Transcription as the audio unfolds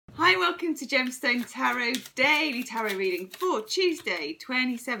Hi, welcome to Gemstone Tarot Daily Tarot Reading for Tuesday,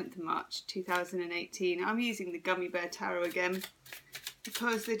 27th of March 2018. I'm using the Gummy Bear Tarot again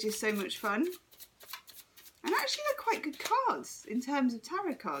because they're just so much fun. And actually they're quite good cards in terms of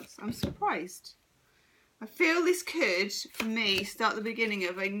tarot cards. I'm surprised. I feel this could, for me, start the beginning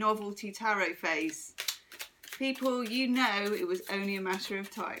of a novelty tarot phase. People, you know it was only a matter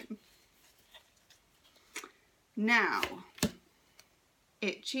of time. Now,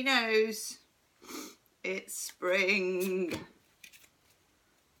 itchy nose, it's spring.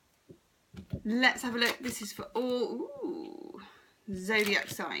 Let's have a look. This is for all zodiac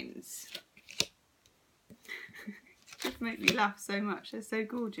signs. Just make me laugh so much. They're so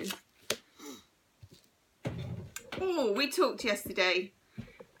gorgeous. Oh, we talked yesterday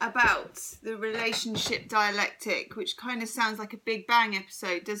about the relationship dialectic, which kind of sounds like a Big Bang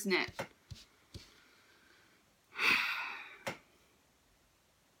episode, doesn't it?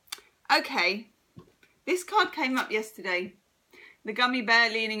 Okay, this card came up yesterday. The gummy bear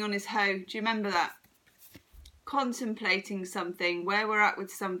leaning on his hoe. Do you remember that? Contemplating something, where we're at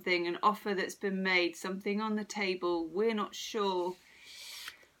with something, an offer that's been made, something on the table. We're not sure.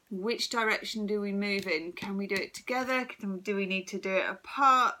 Which direction do we move in? Can we do it together? Do we need to do it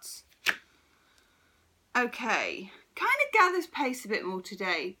apart? Okay, kind of gathers pace a bit more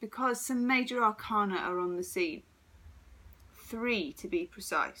today because some major arcana are on the scene. 3 to be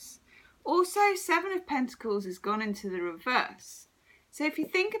precise. Also, 7 of Pentacles has gone into the reverse. So if you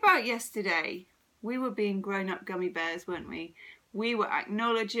think about yesterday, we were being grown-up gummy bears, weren't we? We were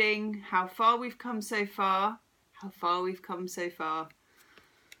acknowledging how far we've come so far. How far we've come so far.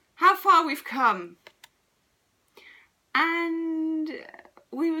 How far we've come. And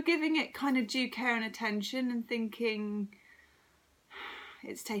we were giving it kind of due care and attention and thinking,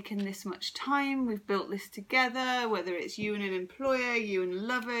 it's taken this much time, we've built this together, whether it's you and an employer, you and a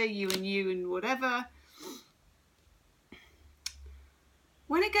lover, you and whatever.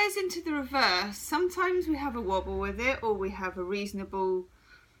 When it goes into the reverse, sometimes we have a wobble with it, or we have a reasonable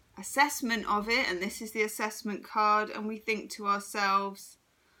assessment of it, and this is the assessment card, and we think to ourselves,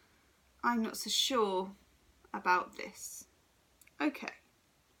 I'm not so sure about this. Okay.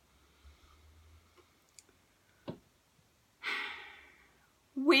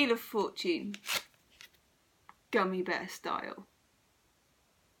 Wheel of Fortune, gummy bear style.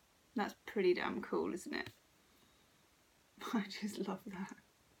 That's pretty damn cool, isn't it? I just love that.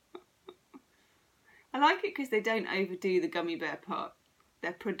 I like it because they don't overdo the gummy bear part.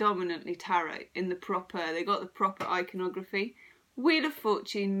 They're predominantly tarot in the proper, they got the proper iconography. Wheel of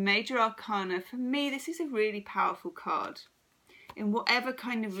Fortune, major arcana. For me, this is a really powerful card in whatever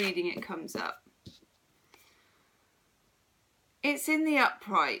kind of reading it comes up. It's in the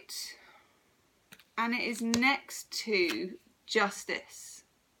upright and it is next to Justice.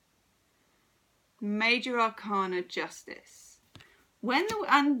 Major arcana, Justice.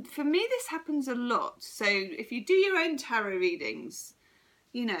 And for me this happens a lot. So if you do your own tarot readings,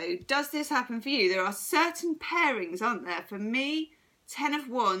 you know, does this happen for you? There are certain pairings, aren't there? For me, 10 of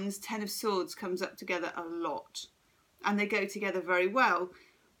Wands, 10 of Swords comes up together a lot. And they go together very well.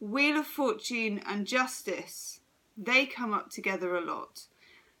 Wheel of Fortune and Justice, they come up together a lot.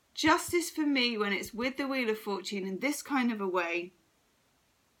 Justice for me, when it's with the Wheel of Fortune in this kind of a way,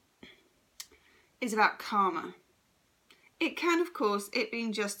 is about karma. It can, of course, it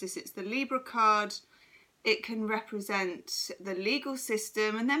being Justice, it's the Libra card, it can represent the legal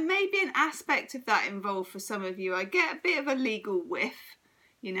system, and there may be an aspect of that involved for some of you. I get a bit of a legal whiff,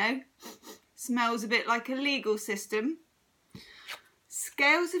 you know, smells a bit like a legal system.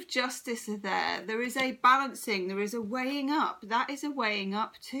 Scales of justice are there. There is a balancing, there is a weighing up. That is a weighing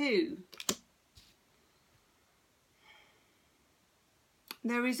up too.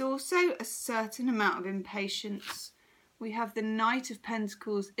 There is also a certain amount of impatience. We have the Knight of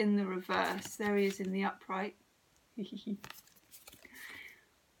Pentacles in the reverse. There he is in the upright.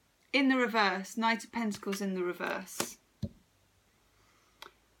 In the reverse, Knight of Pentacles in the reverse.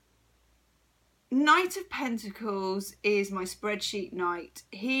 Knight of Pentacles is my spreadsheet knight.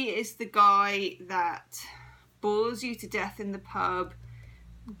 He is the guy that bores you to death in the pub,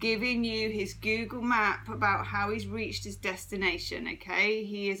 giving you his Google map about how he's reached his destination, okay?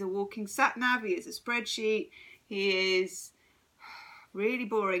 He is a walking sat-nav, he is a spreadsheet, he is really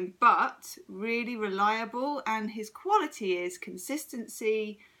boring, but really reliable, and his quality is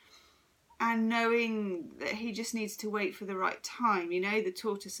consistency and knowing that he just needs to wait for the right time, you know, the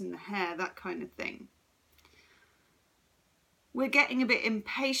tortoise and the hare, that kind of thing. We're getting a bit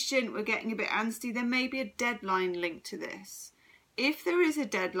impatient, we're getting a bit angsty. There may be a deadline linked to this. if there is a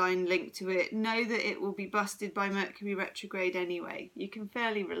deadline linked to it, know that it will be busted by Mercury retrograde anyway. You can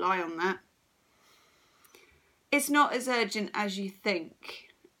fairly rely on that. It's not as urgent as you think.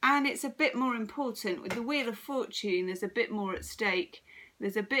 And it's a bit more important. With the Wheel of Fortune, there's a bit more at stake.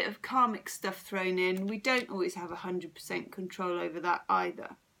 There's a bit of karmic stuff thrown in. We don't always have 100% control over that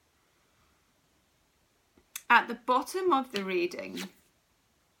either. At the bottom of the reading,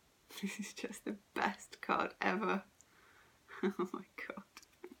 this is just the best card ever. Oh my God.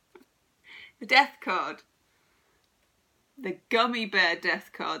 The Death card. The Gummy Bear Death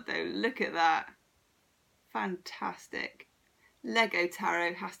card though. Look at that. Fantastic. Lego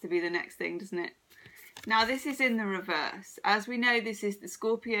Tarot has to be the next thing, doesn't it? Now this is in the reverse. As we know, this is the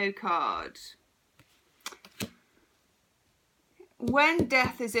Scorpio card. When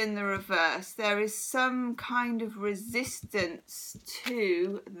death is in the reverse, there is some kind of resistance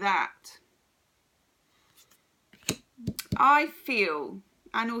to that. I feel,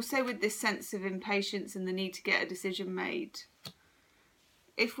 and also with this sense of impatience and the need to get a decision made,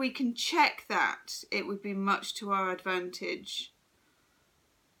 if we can check that, it would be much to our advantage.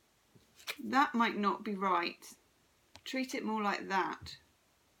 That might not be right. Treat it more like that.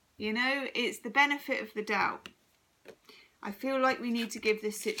 You know, it's the benefit of the doubt. I feel like we need to give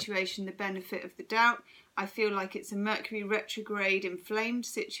this situation the benefit of the doubt. I feel like it's a Mercury retrograde inflamed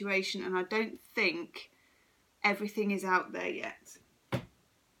situation, and I don't think everything is out there yet.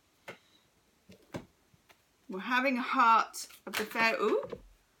 We're having a heart of the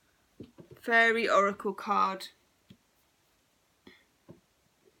Fairy Oracle card.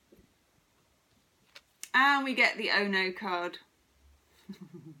 And we get the Oh No card.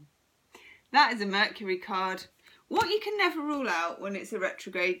 That is a Mercury card. What you can never rule out when it's a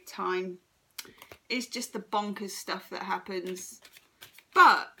retrograde time is just the bonkers stuff that happens.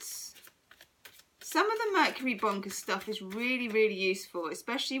 But some of the Mercury bonkers stuff is really, really useful,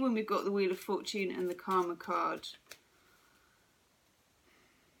 especially when we've got the Wheel of Fortune and the Karma card.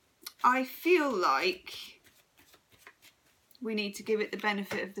 I feel like we need to give it the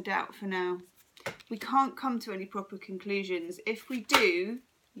benefit of the doubt for now. We can't come to any proper conclusions. If we do,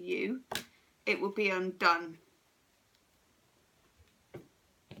 it will be undone.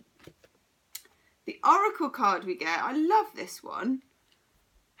 The Oracle card we get, I love this one.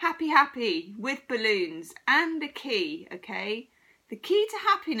 Happy, happy, with balloons and a key, okay? The key to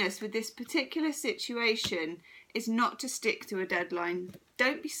happiness with this particular situation is not to stick to a deadline.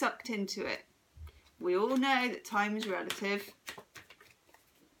 Don't be sucked into it. We all know that time is relative,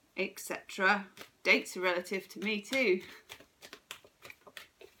 etc. Dates are relative to me too.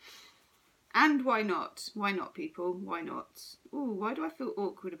 And why not? Why not, people? Why not? Ooh, why do I feel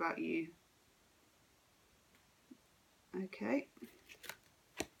awkward about you? Okay.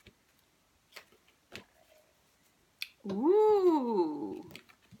 Ooh.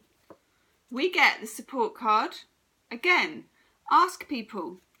 We get the support card. Again, ask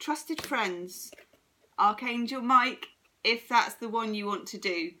people, trusted friends, Archangel Mike, if that's the one you want to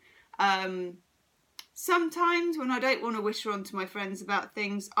do. Sometimes when I don't want to whisper on to my friends about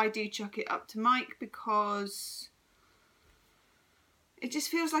things, I do chuck it up to Mike because it just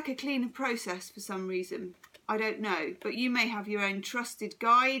feels like a cleaner process for some reason. I don't know, but you may have your own trusted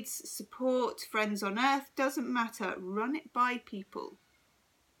guides, support, friends on earth, doesn't matter. Run it by people.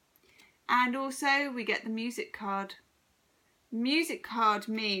 And also we get the music card. Music card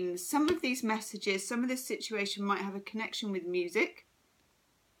means some of these messages, some of this situation might have a connection with music.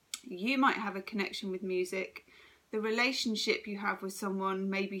 You might have a connection with music. The relationship you have with someone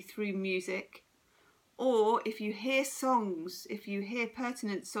may be through music. Or if you hear songs, if you hear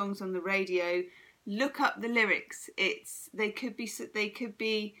pertinent songs on the radio, look up the lyrics. They could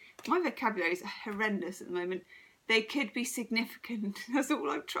be, my vocabulary is horrendous at the moment. They could be significant. That's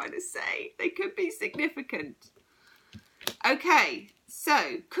all I'm trying to say. They could be significant. Okay,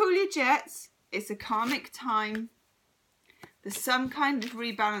 so cool your jets. It's a karmic time. There's some kind of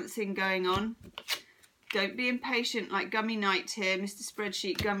rebalancing going on. Don't be impatient like Gummy Knight here, Mr.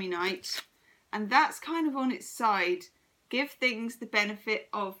 Spreadsheet Gummy Knight. And that's kind of on its side. Give things the benefit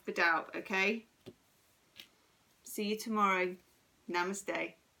of the doubt, okay? See you tomorrow.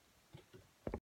 Namaste.